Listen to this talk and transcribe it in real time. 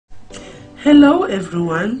Hello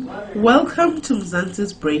everyone, welcome to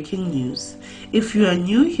Mzansi's Breaking News. If you are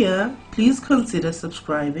new here, please consider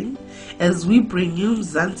subscribing as we bring you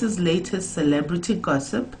Mzansi's latest celebrity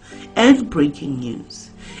gossip and breaking news.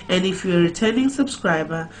 And if you're a returning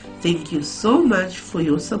subscriber, thank you so much for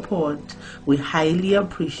your support. We highly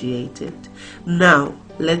appreciate it. Now,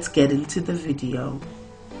 let's get into the video.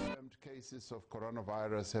 Cases of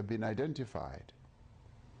coronavirus have been identified.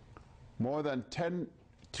 More than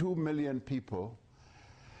 2 million people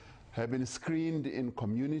have been screened in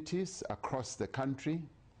communities across the country,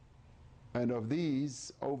 and of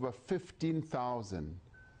these, over 15,000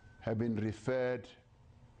 have been referred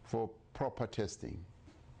for proper testing.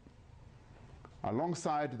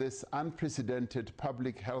 Alongside this unprecedented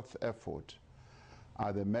public health effort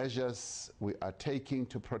are the measures we are taking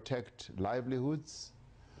to protect livelihoods,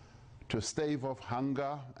 to stave off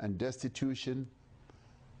hunger and destitution,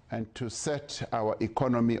 and to set our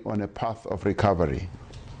economy on a path of recovery.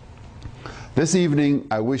 This evening,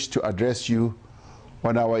 I wish to address you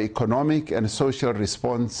on our economic and social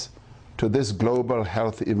response to this global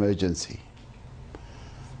health emergency.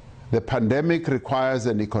 The pandemic requires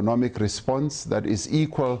an economic response that is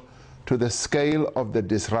equal to the scale of the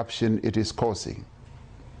disruption it is causing.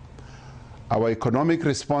 Our economic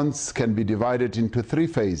response can be divided into 3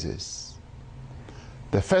 phases.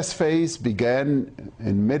 The first phase began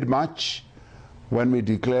in mid-March when we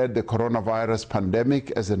declared the coronavirus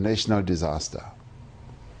pandemic as a national disaster.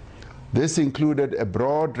 This included a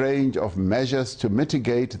broad range of measures to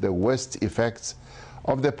mitigate the worst effects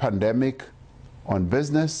of the pandemic on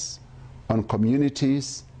business, on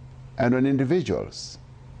communities, and on individuals.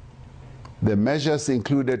 The measures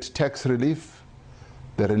included tax relief,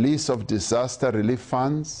 the release of disaster relief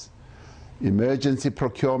funds, emergency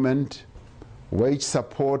procurement, wage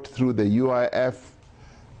support through the UIF,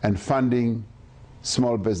 and funding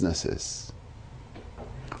small businesses.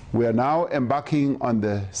 We are now embarking on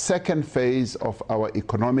the second phase of our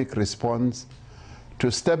economic response to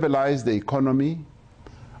stabilize the economy,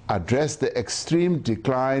 address the extreme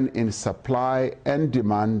decline in supply and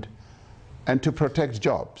demand, and to protect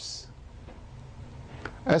jobs.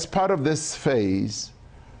 As part of this phase,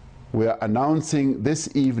 we are announcing this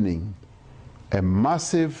evening a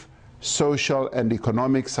massive social and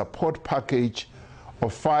economic support package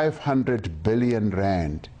of 500 billion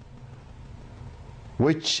rand,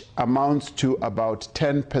 which amounts to about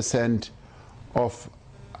 10% of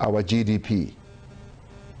our GDP.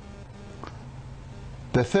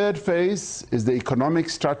 The third phase is the economic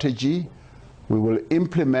strategy we will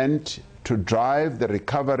implement to drive the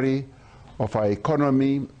recovery of our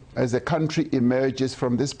economy as the country emerges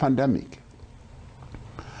from this pandemic.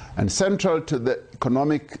 And central to the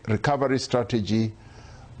economic recovery strategy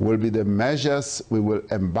will be the measures we will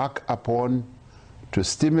embark upon to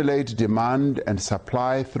stimulate demand and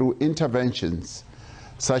supply through interventions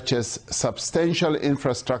such as substantial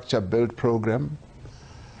infrastructure build program,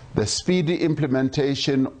 the speedy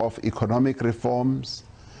implementation of economic reforms,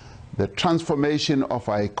 the transformation of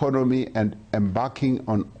our economy, and embarking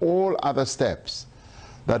on all other steps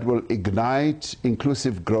that will ignite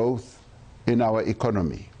inclusive growth in our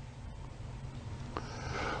economy.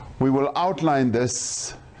 We will outline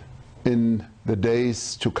this in the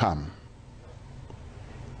days to come.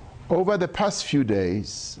 Over the past few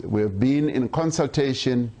days, we have been in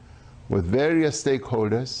consultation with various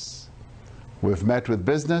stakeholders. We've met with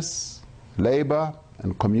business, labor,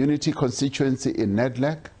 and community constituency in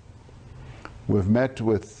Nedlek. We've met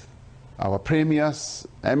with our premiers,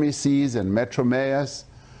 MECs, and metro mayors,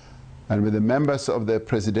 and with the members of the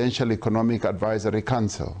Presidential Economic Advisory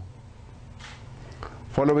Council.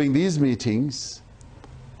 Following these meetings,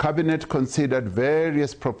 Cabinet considered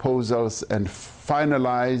various proposals and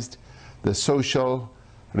finalized the social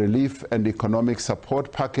relief and economic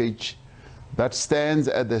support package that stands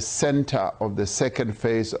at the center of the second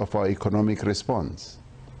phase of our economic response.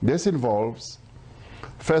 This involves,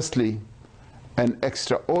 firstly, an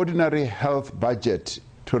extraordinary health budget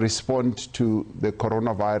to respond to the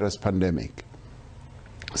coronavirus pandemic.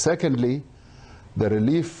 Secondly, the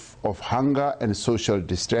relief of hunger and social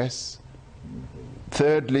distress.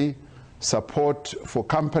 Thirdly, support for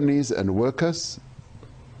companies and workers.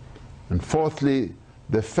 And fourthly,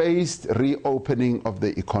 the phased reopening of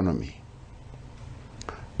the economy.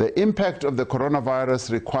 The impact of the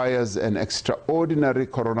coronavirus requires an extraordinary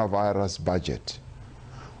coronavirus budget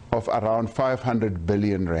of around 500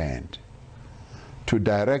 billion rand to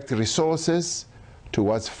direct resources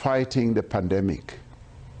towards fighting the pandemic.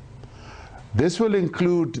 This will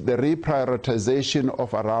include the reprioritization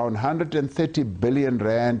of around 130 billion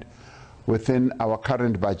rand within our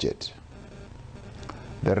current budget.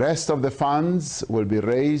 The rest of the funds will be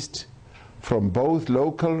raised from both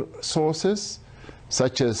local sources,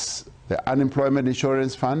 such as the Unemployment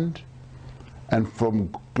Insurance Fund, and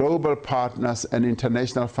from global partners and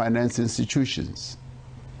international finance institutions.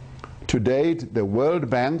 To date, the World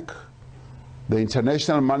Bank, the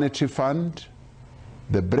International Monetary Fund,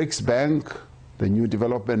 the BRICS Bank, the New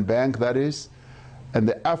Development Bank that is, and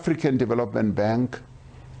the African Development Bank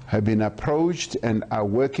have been approached and are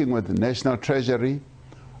working with the National Treasury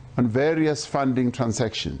on various funding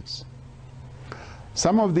transactions.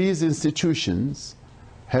 Some of these institutions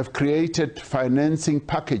have created financing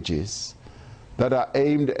packages that are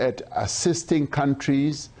aimed at assisting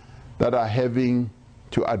countries that are having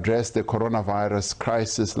to address the coronavirus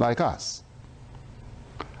crisis like us.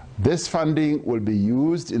 This funding will be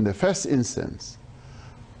used in the first instance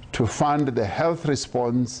to fund the health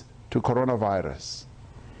response to coronavirus.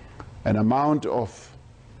 An amount of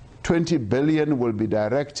 20 billion will be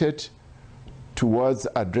directed towards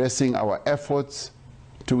addressing our efforts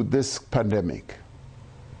to this pandemic.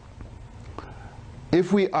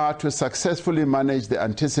 If we are to successfully manage the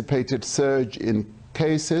anticipated surge in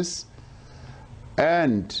cases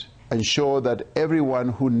and ensure that everyone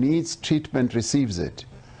who needs treatment receives it,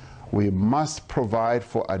 we must provide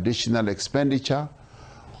for additional expenditure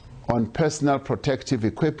on personal protective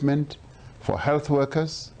equipment for health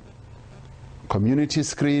workers, community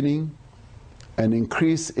screening, an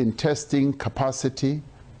increase in testing capacity,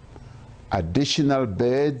 additional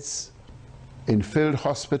beds in field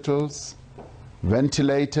hospitals,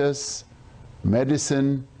 ventilators,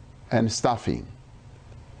 medicine, and staffing.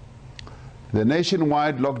 The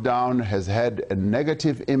nationwide lockdown has had a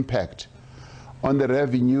negative impact on the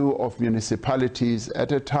revenue of municipalities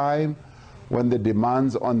at a time when the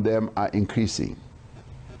demands on them are increasing.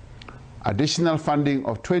 Additional funding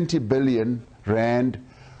of 20 billion rand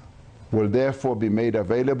will therefore be made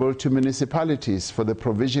available to municipalities for the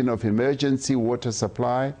provision of emergency water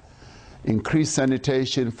supply, increased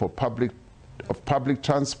sanitation for public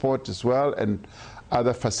transport as well, and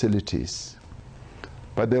other facilities.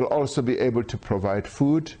 But they'll also be able to provide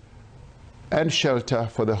food and shelter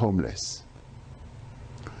for the homeless.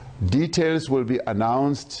 Details will be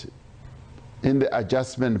announced in the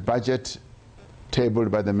adjustment budget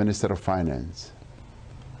tabled by the Minister of Finance.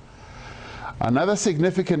 Another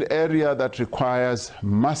significant area that requires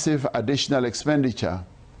massive additional expenditure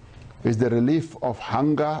is the relief of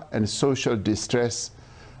hunger and social distress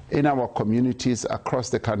in our communities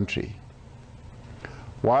across the country.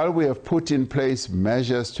 While we have put in place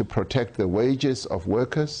measures to protect the wages of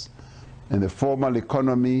workers in the formal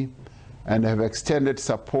economy and have extended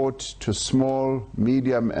support to small,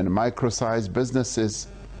 medium, and micro-sized businesses,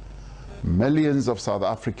 millions of South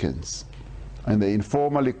Africans in the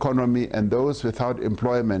informal economy and those without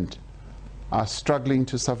employment are struggling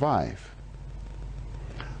to survive.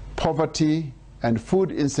 Poverty and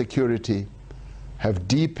food insecurity have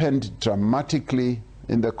deepened dramatically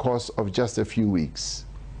in the course of just a few weeks.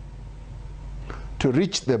 To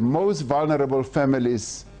reach the most vulnerable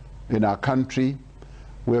families in our country,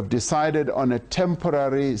 we have decided on a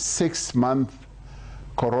temporary 6-month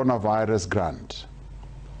coronavirus grant.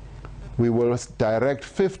 We will direct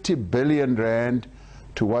 50 billion rand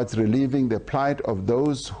towards relieving the plight of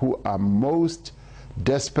those who are most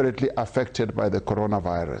desperately affected by the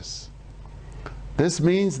coronavirus. This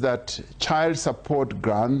means that child support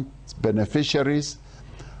grant beneficiaries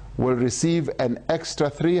will receive an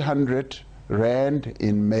extra 300 rand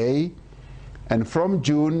in May, and from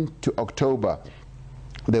June to October,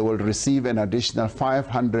 they will receive an additional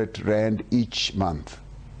 500 rand each month.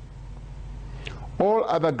 All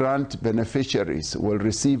other grant beneficiaries will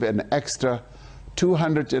receive an extra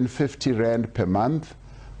 250 rand per month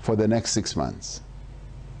for the next 6 months.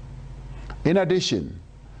 In addition,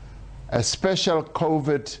 a special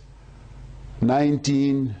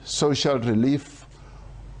COVID-19 social relief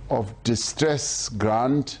of distress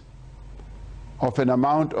grant of an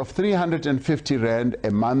amount of 350 rand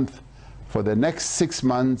a month for the next 6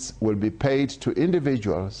 months will be paid to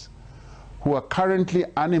individuals who are currently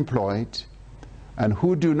unemployed and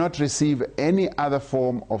who do not receive any other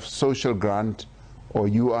form of social grant or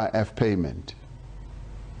UIF payment.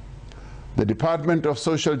 The Department of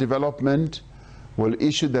Social Development will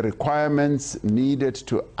issue the requirements needed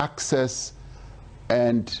to access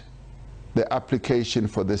and the application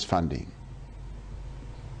for this funding.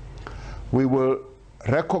 We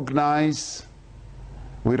recognize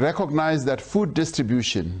that food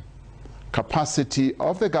distribution capacity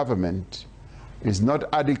of the government is not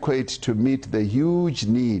adequate to meet the huge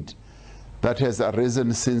need that has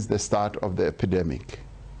arisen since the start of the epidemic.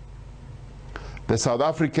 The South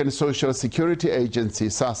African Social Security Agency,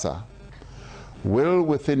 SASSA, will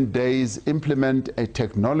within days implement a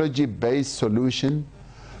technology-based solution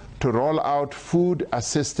to roll out food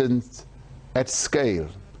assistance at scale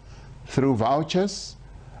through vouchers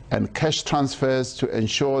and cash transfers to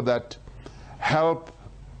ensure that help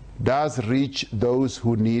does reach those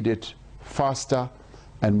who need it faster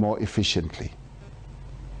and more efficiently.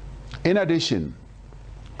 In addition,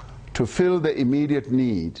 to fill the immediate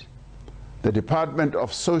need, the Department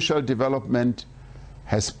of Social Development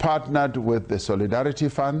has partnered with the Solidarity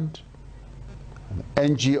Fund,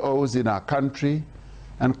 NGOs in our country,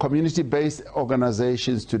 and community-based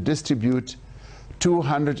organizations to distribute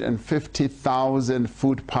 250,000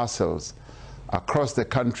 food parcels across the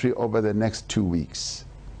country over the next 2 weeks.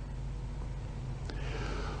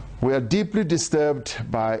 We are deeply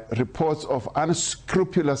disturbed by reports of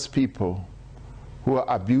unscrupulous people who are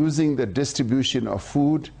abusing the distribution of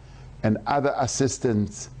food and other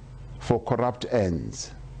assistance for corrupt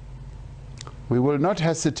ends. We will not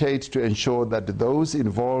hesitate to ensure that those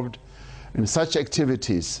involved in such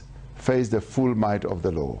activities face the full might of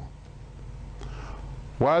the law.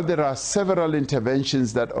 While there are several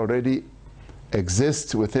interventions that already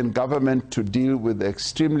exist within government to deal with the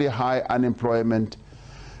extremely high unemployment,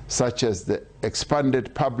 such as the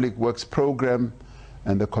expanded Public Works Program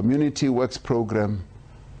and the Community Works Program,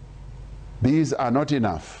 these are not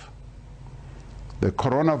enough. The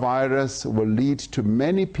coronavirus will lead to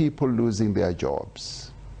many people losing their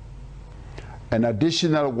jobs. An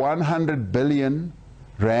additional 100 billion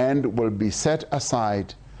rand will be set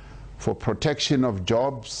aside for protection of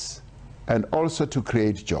jobs and also to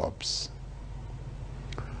create jobs.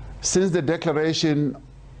 Since the declaration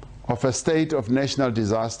of a state of national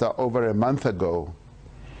disaster over a month ago,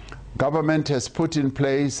 government has put in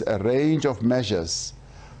place a range of measures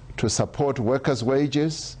to support workers'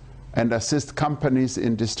 wages and assist companies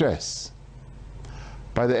in distress.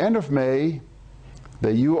 By the end of May, the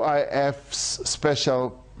UIF's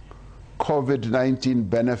special COVID-19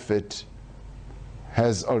 benefit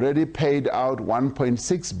has already paid out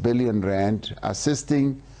 1.6 billion rand,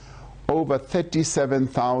 assisting over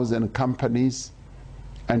 37,000 companies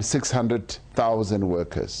and 600,000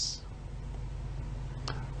 workers.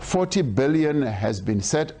 40 billion has been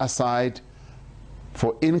set aside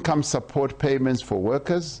for income support payments for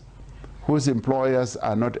workers whose employers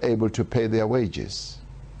are not able to pay their wages.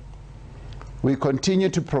 We continue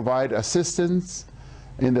to provide assistance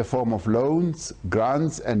in the form of loans,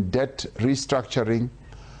 grants, and debt restructuring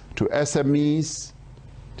to SMEs,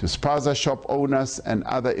 to spaza shop owners, and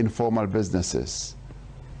other informal businesses.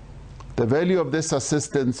 The value of this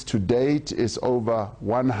assistance to date is over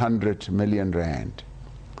 100 million rand.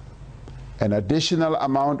 An additional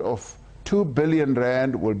amount of 2 billion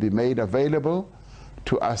rand will be made available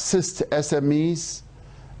to assist SMEs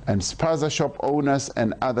and spaza shop owners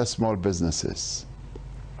and other small businesses.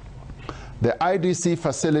 The IDC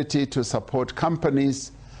facility to support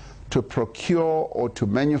companies to procure or to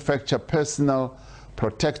manufacture personal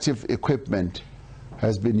protective equipment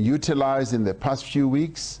has been utilized in the past few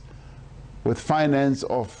weeks with finance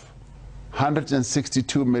of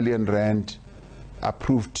 162 million rand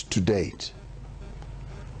approved to date.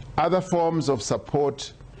 Other forms of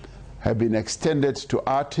support have been extended to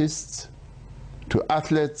artists, to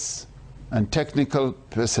athletes and technical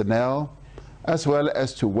personnel, as well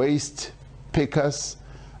as to waste pickers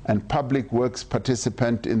and public works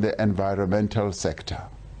participants in the environmental sector.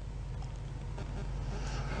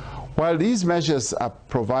 While these measures are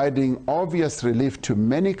providing obvious relief to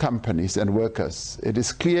many companies and workers, it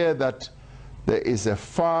is clear that there is a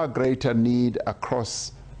far greater need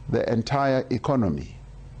across the entire economy.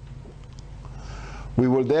 We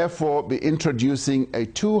will therefore be introducing a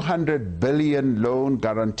 200 billion loan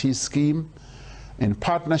guarantee scheme in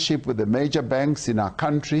partnership with the major banks in our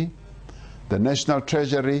country, the National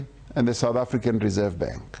Treasury, and the South African Reserve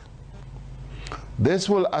Bank. This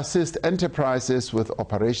will assist enterprises with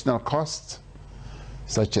operational costs,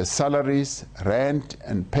 such as salaries, rent,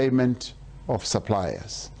 and payment of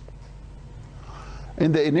suppliers.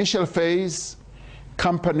 In the initial phase,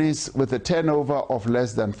 companies with a turnover of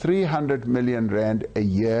less than 300 million rand a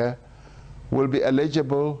year will be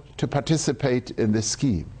eligible to participate in the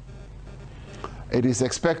scheme. It is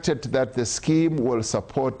expected that the scheme will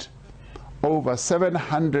support over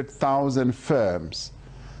 700,000 firms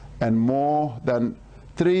and more than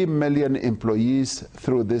 3 million employees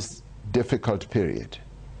through this difficult period.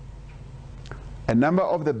 A number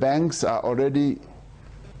of the banks are already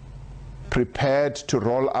prepared to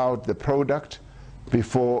roll out the product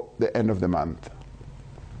before the end of the month.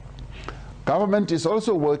 Government is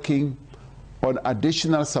also working on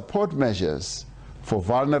additional support measures for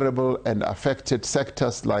vulnerable and affected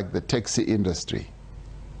sectors like the taxi industry.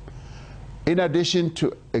 In addition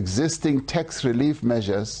to existing tax relief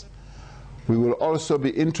measures, we will also be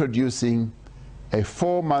introducing a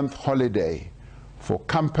 4-month holiday for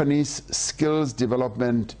companies' skills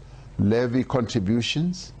development levy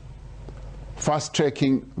contributions,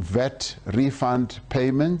 fast-tracking VAT refund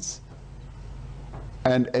payments,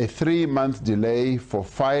 and a 3-month delay for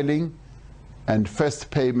filing and first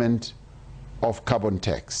payment of carbon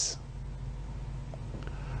tax.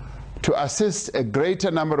 To assist a greater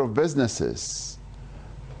number of businesses,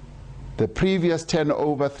 the previous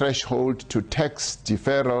turnover threshold to tax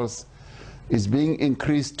deferrals is being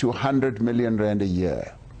increased to 100 million rand a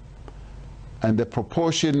year, and the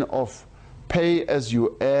proportion of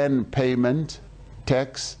pay-as-you-earn payment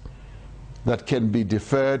tax that can be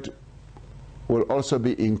deferred will also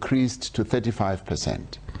be increased to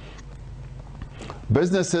 35%.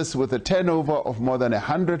 Businesses with a turnover of more than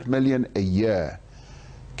 100 million a year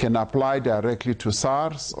can apply directly to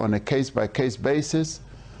SARS on a case-by-case basis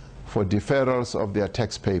for deferrals of their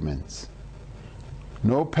tax payments.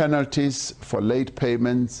 No penalties for late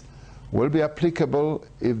payments will be applicable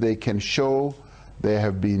if they can show they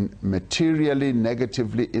have been materially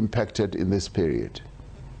negatively impacted in this period.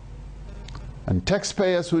 And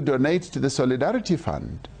taxpayers who donate to the Solidarity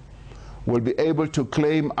Fund will be able to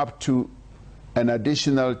claim up to an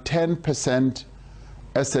additional 10%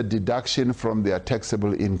 as a deduction from their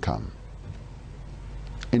taxable income.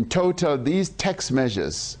 In total, these tax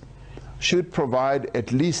measures should provide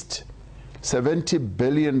at least 70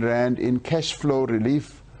 billion rand in cash flow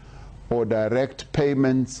relief or direct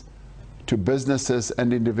payments to businesses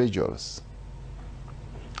and individuals.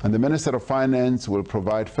 And the Minister of Finance will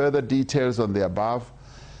provide further details on the above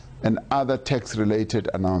and other tax-related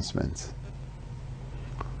announcements.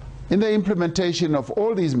 In the implementation of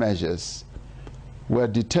all these measures, we are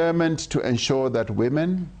determined to ensure that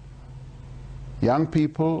women, young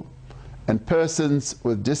people, and persons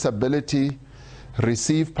with disability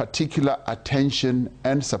receive particular attention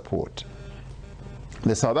and support.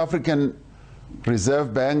 The South African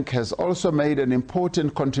Reserve Bank has also made an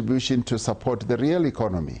important contribution to support the real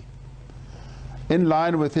economy. In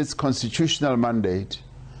line with its constitutional mandate,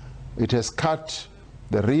 it has cut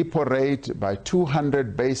the repo rate by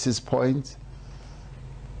 200 basis points,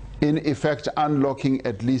 in effect unlocking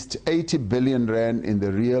at least 80 billion rand in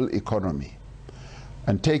the real economy,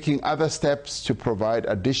 and taking other steps to provide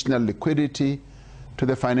additional liquidity to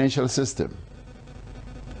the financial system.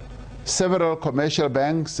 Several commercial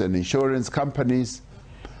banks and insurance companies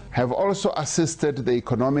have also assisted the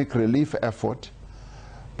economic relief effort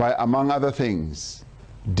by, among other things,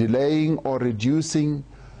 delaying or reducing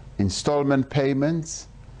installment payments,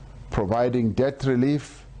 providing debt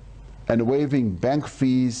relief, and waiving bank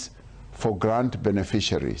fees for grant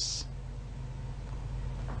beneficiaries.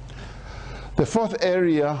 The fourth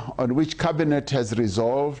area on which Cabinet has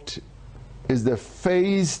resolved is the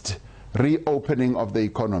phased reopening of the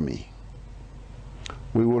economy.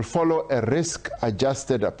 We will follow a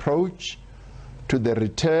risk-adjusted approach to the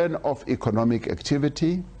return of economic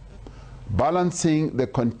activity, balancing the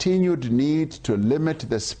continued need to limit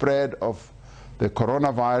the spread of the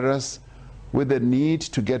coronavirus with the need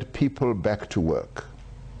to get people back to work.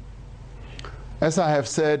 As I have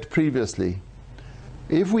said previously,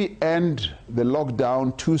 if we end the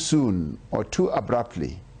lockdown too soon or too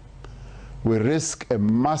abruptly, we risk a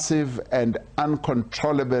massive and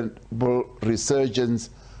uncontrollable resurgence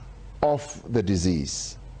of the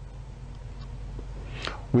disease.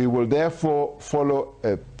 We will therefore follow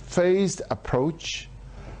a phased approach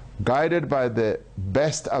guided by the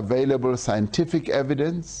best available scientific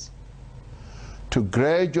evidence to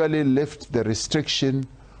gradually lift the restriction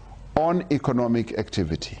on economic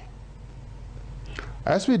activity.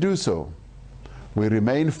 As we do so, we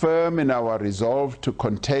remain firm in our resolve to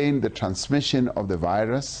contain the transmission of the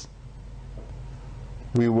virus.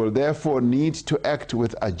 We will therefore need to act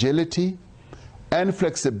with agility and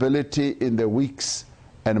flexibility in the weeks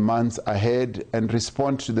and months ahead and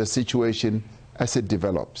respond to the situation as it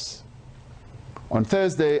develops. On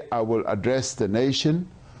Thursday, I will address the nation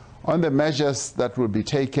on the measures that will be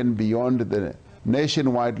taken beyond the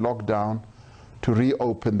nationwide lockdown to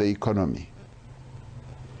reopen the economy.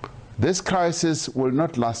 This crisis will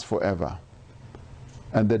not last forever,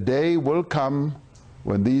 and the day will come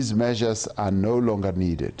when these measures are no longer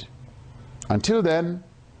needed. Until then,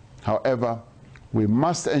 however, we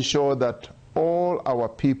must ensure that all our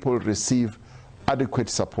people receive adequate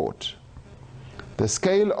support. The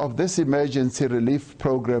scale of this emergency relief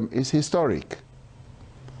program is historic.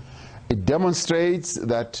 It demonstrates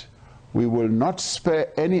that we will not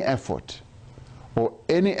spare any effort or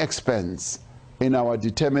any expense in our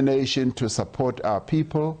determination to support our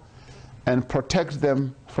people and protect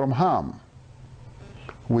them from harm.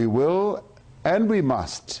 We will and we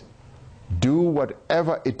must do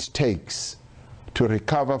whatever it takes to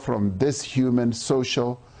recover from this human,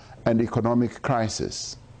 social, and economic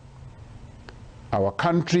crisis. Our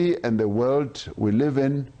country and the world we live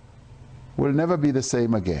in will never be the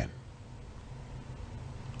same again.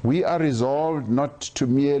 We are resolved not to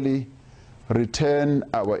merely return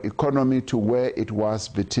our economy to where it was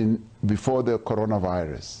before the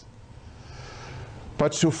coronavirus,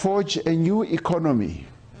 but to forge a new economy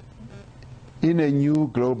in a new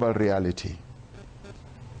global reality.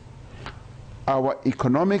 Our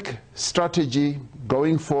economic strategy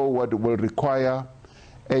going forward will require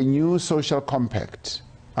a new social compact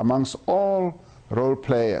amongst all role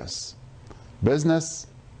players: business,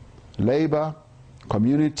 labor,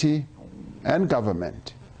 community, and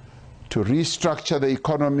government, to restructure the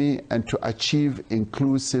economy and to achieve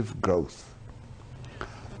inclusive growth.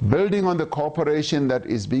 Building on the cooperation that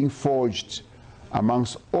is being forged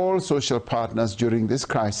amongst all social partners during this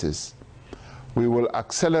crisis, we will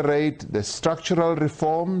accelerate the structural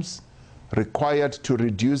reforms required to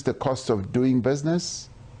reduce the cost of doing business,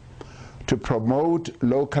 to promote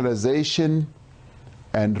localization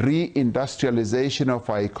and re-industrialization of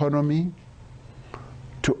our economy,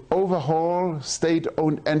 to overhaul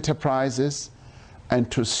state-owned enterprises,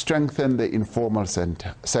 and to strengthen the informal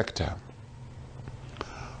sector.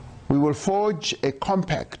 We will forge a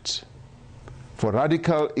compact for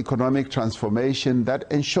radical economic transformation that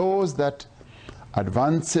ensures that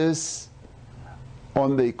advances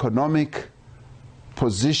on the economic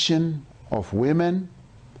position of women,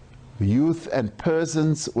 youth, and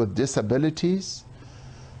persons with disabilities,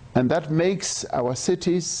 and that makes our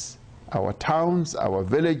cities, our towns, our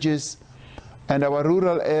villages, and our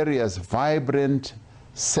rural areas vibrant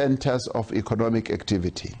centers of economic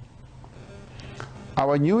activity.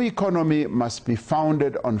 Our new economy must be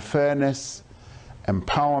founded on fairness,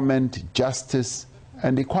 empowerment, justice,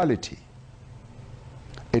 and equality.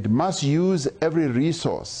 It must use every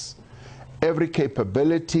resource, every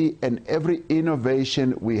capability, and every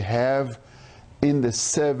innovation we have in the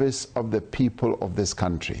service of the people of this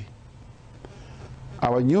country.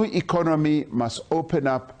 Our new economy must open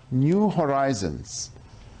up new horizons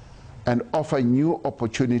and offer new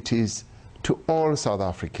opportunities to all South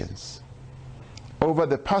Africans. Over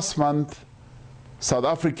the past month, South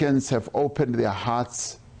Africans have opened their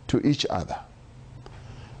hearts to each other.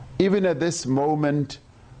 Even at this moment,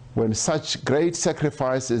 when such great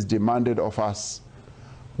sacrifice is demanded of us,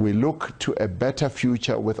 we look to a better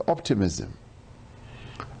future with optimism.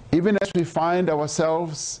 Even as we find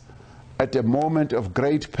ourselves at a moment of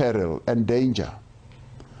great peril and danger,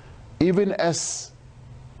 even as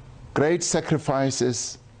great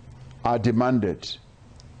sacrifices are demanded,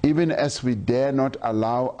 even as we dare not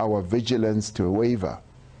allow our vigilance to waver,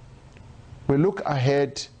 we look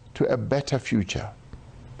ahead to a better future.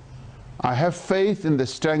 I have faith in the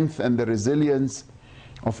strength and the resilience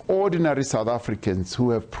of ordinary South Africans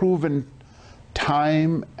who have proven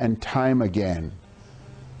time and time again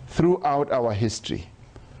throughout our history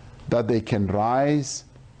that they can rise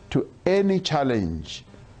to any challenge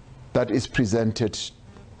that is presented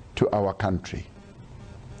to our country.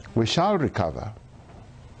 We shall recover,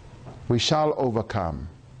 we shall overcome,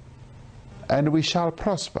 and we shall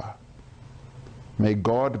prosper. May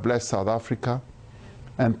God bless South Africa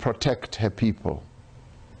and protect her people.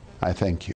 I thank you.